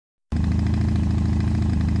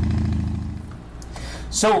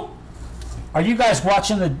So, are you guys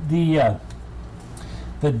watching the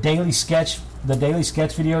daily sketch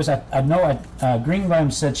videos? I know Green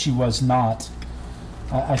Glam said she was not.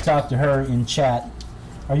 I talked to her in chat.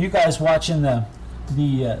 Are you guys watching the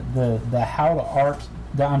how to art?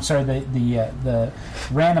 The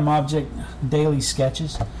random object daily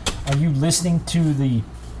sketches? Are you listening to the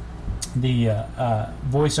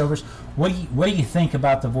voiceovers? What do you think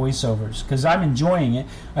about the voiceovers? Because I'm enjoying it.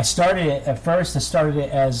 I started it at first. I started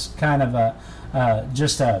it as kind of I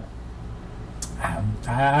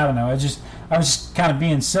don't know. I was just kind of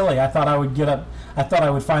being silly. I thought I would get up. I thought I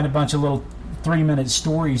would find a bunch of little 3-minute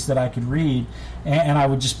stories that I could read, and I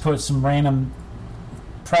would just put some random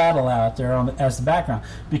prattle out there as the background.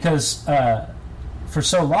 Because for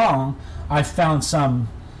so long, I found some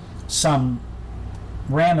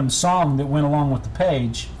random song that went along with the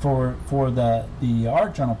page for the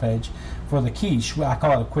art journal page for the quiche. I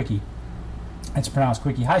call it a quickie. It's pronounced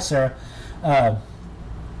quickie. Hi, Sarah.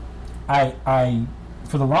 I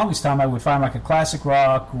for the longest time I would find like a classic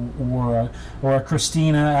rock or a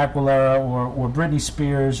Christina Aguilera or Britney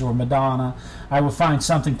Spears or Madonna. I would find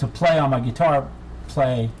something to play on my guitar,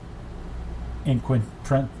 play in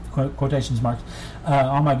quotations marks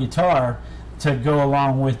on my guitar to go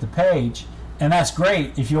along with the page. And that's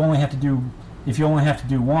great if you only have to do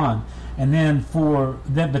one. And then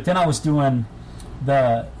but then I was doing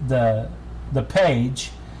the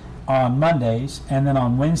page on Mondays, and then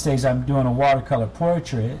on Wednesdays I'm doing a watercolor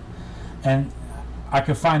portrait, and I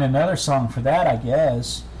could find another song for that, I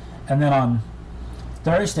guess. And then on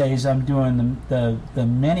Thursdays I'm doing the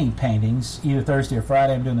mini paintings. Either Thursday or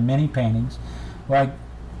Friday I'm doing the mini paintings. Well, I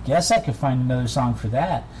guess I could find another song for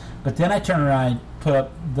that. But then I turn around and put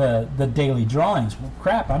up the daily drawings. Well,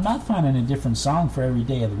 crap, I'm not finding a different song for every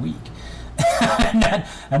day of the week.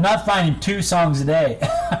 I'm not finding 2 songs a day.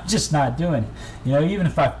 I'm just not doing it. You know, even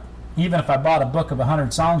if I bought a book of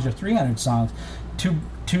 100 songs or 300 songs,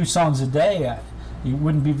 two songs a day, it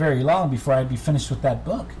wouldn't be very long before I'd be finished with that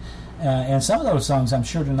book. And some of those songs I'm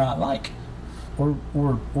sure do not like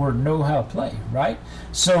or know how to play, right?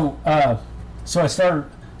 So I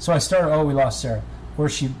started. Oh, we lost Sarah. Where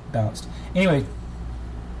she bounced. Anyway,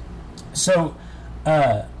 so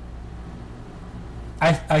I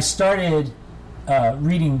started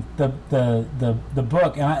reading the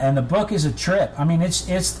book, and the book is a trip. I mean,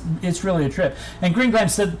 it's really a trip. And Green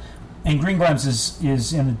Glams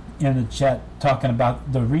is in the chat talking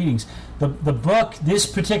about the readings. The book, this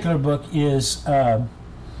particular book, is The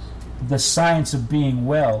Science of Being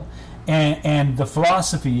Well, and the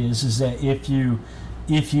philosophy is that if you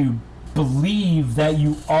believe that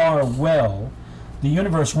you are well, the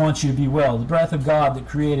universe wants you to be well. The breath of God that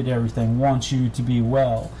created everything wants you to be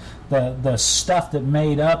well. The stuff that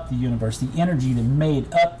made up the universe, the energy that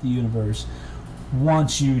made up the universe,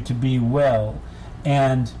 wants you to be well.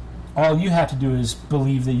 And all you have to do is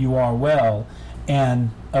believe that you are well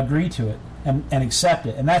and agree to it and accept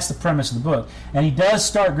it. And that's the premise of the book. And Green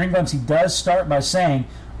Glams, he does start by saying,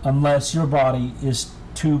 unless your body is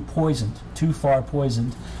too far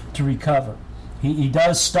poisoned to recover. He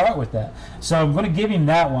does start with that. So I'm going to give him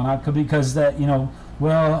that one because that,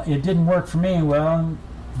 well, it didn't work for me. Well,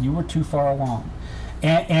 you were too far along.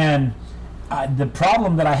 And the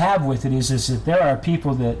problem that I have with it is that there are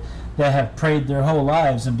people that have prayed their whole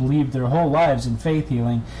lives and believed their whole lives in faith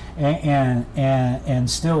healing and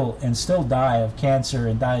still die of cancer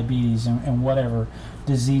and diabetes and whatever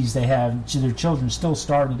disease they have. Their children still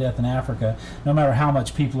starve to death in Africa, no matter how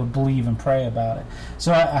much people believe and pray about it.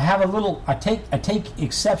 So I take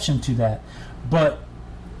exception to that, but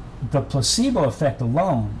the placebo effect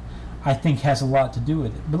alone, I think, has a lot to do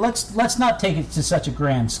with it. But let's not take it to such a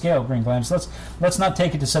grand scale, Green Glams. Let's not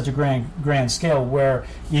take it to such a grand scale where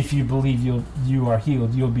if you believe you are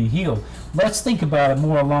healed, you'll be healed. Let's think about it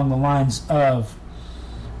more along the lines of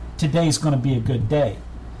today's going to be a good day.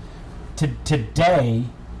 Today,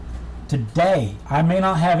 I may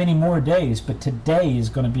not have any more days, but today is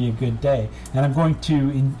going to be a good day, and I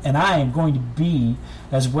am going to be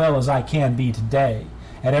as well as I can be today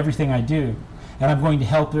at everything I do, and I'm going to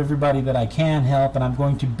help everybody that I can help, and I'm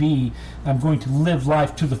going to live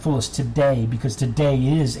life to the fullest today, because today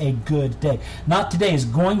is a good day. Not today is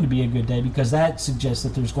going to be a good day, because that suggests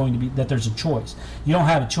that there's a choice. You don't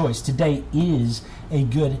have a choice. Today is a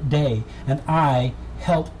good day, and I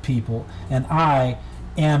help people, and I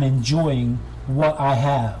am enjoying what I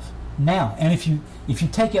have now. And if you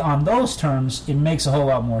take it on those terms, it makes a whole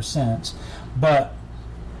lot more sense. But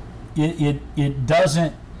it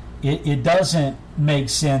doesn't it doesn't make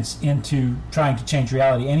sense into trying to change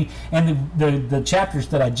reality. And the chapters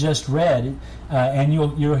that I just read, and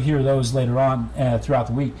you'll hear those later on throughout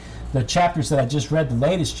the week. The chapters that I just read, the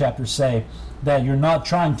latest chapters, say that you're not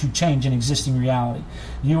trying to change an existing reality.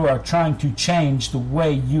 You are trying to change the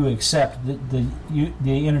way you accept the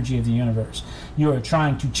energy of the universe. You are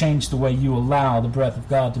trying to change the way you allow the breath of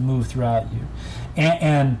God to move throughout you.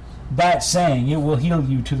 And that saying, it will heal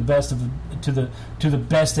you to the best of to the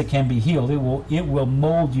best that can be healed. It will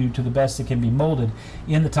mold you to the best that can be molded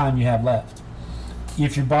in the time you have left.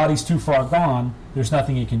 If your body's too far gone, there's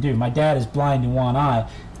nothing it can do. My dad is blind in one eye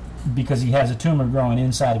because he has a tumor growing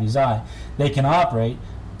inside of his eye. They can operate,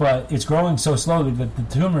 but it's growing so slowly that the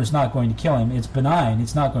tumor is not going to kill him. It's benign.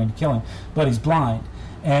 It's not going to kill him, but he's blind.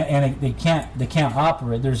 And they can't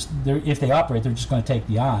operate. If they operate, they're just going to take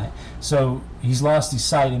the eye. So he's lost his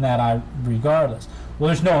sight in that eye regardless. Well,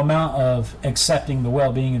 there's no amount of accepting the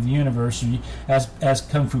well-being of the universe, as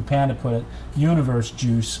Kung Fu Panda put it, universe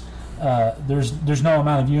juice. There's no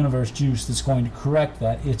amount of universe juice that's going to correct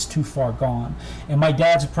that. It's too far gone. And my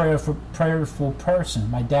dad's a prayerful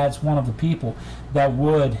person. My dad's one of the people that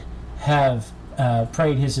would have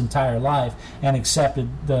prayed his entire life and accepted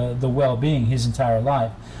the well-being his entire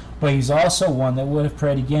life. But he's also one that would have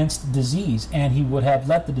prayed against disease, and he would have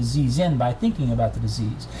let the disease in by thinking about the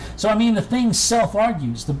disease. So, I mean, the thing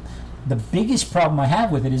self-argues. The biggest problem I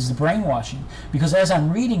have with it is the brainwashing. Because as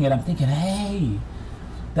I'm reading it, I'm thinking, hey,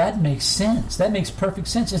 that makes sense. That makes perfect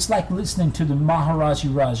sense. It's like listening to the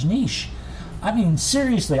Maharaji Rajneesh. I mean,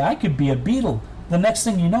 seriously, I could be a Beatle. The next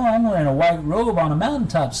thing you know, I'm wearing a white robe on a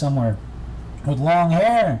mountaintop somewhere with long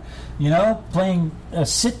hair, playing a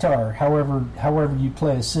sitar, however you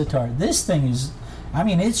play a sitar. This thing is, I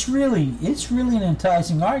mean, it's really an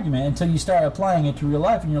enticing argument until you start applying it to real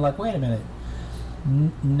life, and you're like, wait a minute,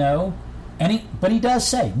 no. But he does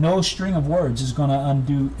say no string of words is going to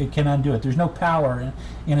undo it. There's no power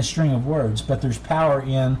in a string of words, but there's power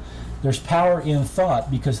in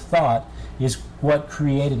thought, because thought is what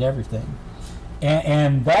created everything,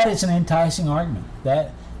 and that is an enticing argument.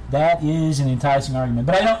 That is an enticing argument,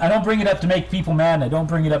 but I don't bring it up to make people mad. I don't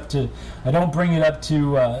bring it up to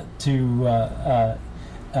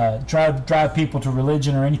drive people to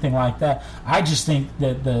religion or anything like that. I just think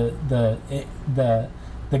that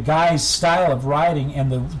the guy's style of writing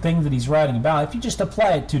and the thing that he's writing about, if you just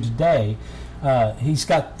apply it to today,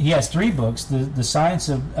 he has 3 books: the science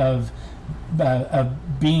of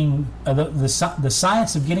being the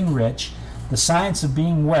science of getting rich, the science of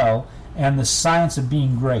being well, and the science of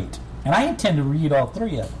being great. And I intend to read all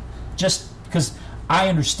 3 of them, just because I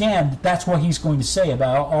understand that that's what he's going to say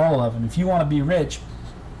about all of them. If you want to be rich,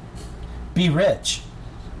 be rich.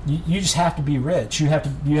 You just have to be rich. You have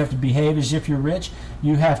to behave as if you're rich.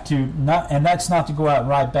 You have to not, and that's not to go out and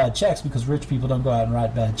write bad checks, because rich people don't go out and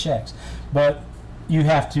write bad checks. But you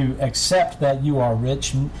have to accept that you are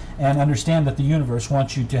rich and understand that the universe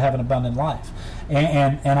wants you to have an abundant life.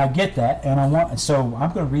 And I get that, so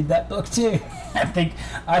I'm going to read that book too. I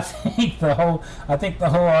think the whole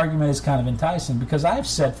argument is kind of enticing, because I've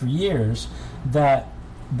said for years that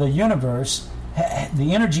the universe,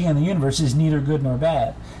 the energy in the universe, is neither good nor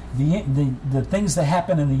bad. The things that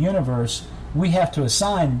happen in the universe, we have to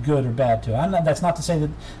assign good or bad to it. That's not to say that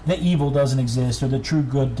the evil doesn't exist or the true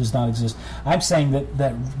good does not exist. I'm saying that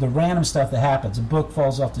the random stuff that happens, a book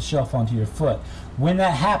falls off the shelf onto your foot, when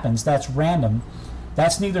that happens, that's random.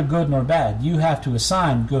 That's neither good nor bad. You have to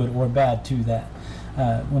assign good or bad to that.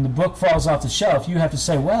 When the book falls off the shelf, you have to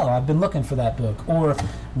say, well, I've been looking for that book. Or,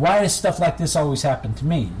 why does stuff like this always happen to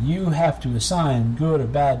me? You have to assign good or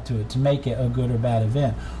bad to it to make it a good or bad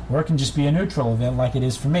event. Or it can just be a neutral event, like it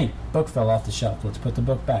is for me. Book fell off the shelf. Let's put the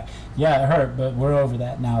book back. Yeah, it hurt, but we're over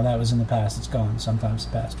that now. That was in the past. It's gone. Sometimes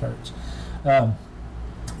the past hurts.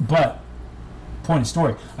 But, point of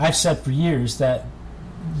story, I've said for years that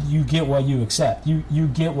you get what you accept. You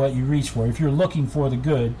get what you reach for. If you're looking for the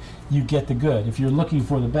good, you get the good. If you're looking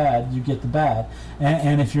for the bad, you get the bad.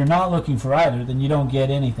 And if you're not looking for either, then you don't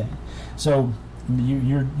get anything. So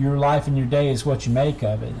your life and your day is what you make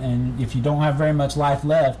of it. And if you don't have very much life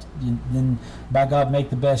left, then by God,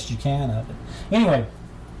 make the best you can of it. Anyway,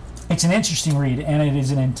 it's an interesting read, and it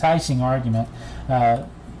is an enticing argument.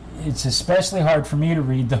 It's especially hard for me to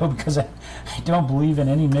read, though, because I don't believe in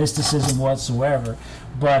any mysticism whatsoever.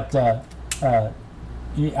 But I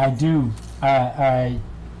do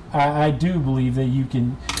believe that you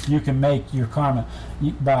can make your karma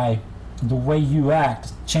by the way you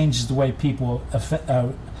act changes the way people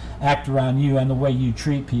act around you and the way you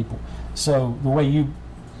treat people. So the way you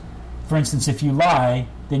For instance, if you lie,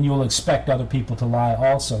 then you'll expect other people to lie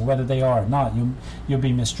also, whether they are or not. You'll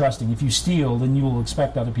be mistrusting. If you steal, then you will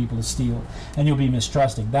expect other people to steal, and you'll be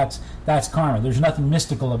mistrusting. That's karma. There's nothing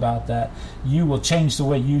mystical about that. You will change the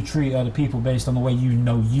way you treat other people based on the way you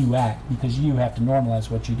know you act, because you have to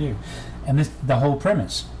normalize what you do. And the whole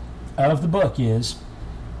premise of the book is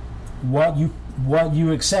what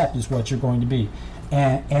you accept is what you're going to be.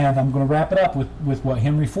 And I'm going to wrap it up with what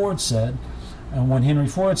Henry Ford said. And when Henry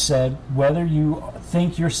Ford said, whether you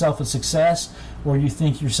think yourself a success or you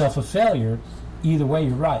think yourself a failure, either way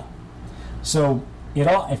you're right. So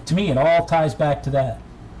to me, it all ties back to that,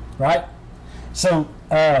 right? So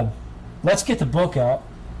let's get the book out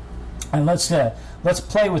and let's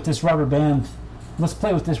play with this rubber band. Let's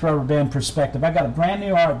play with this rubber band perspective. I got a brand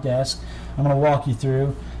new art desk. I'm going to walk you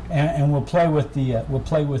through, and we'll play with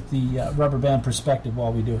the rubber band perspective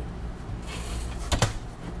while we do it.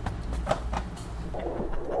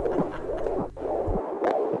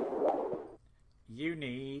 You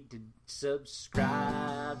need to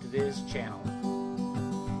subscribe to this channel.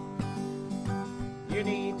 You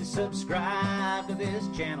need to subscribe to this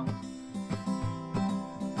channel.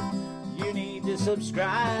 You need to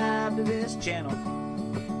subscribe to this channel.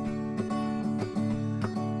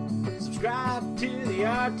 Subscribe to the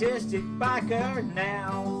Artistic Biker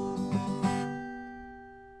now.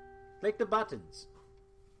 Click the buttons.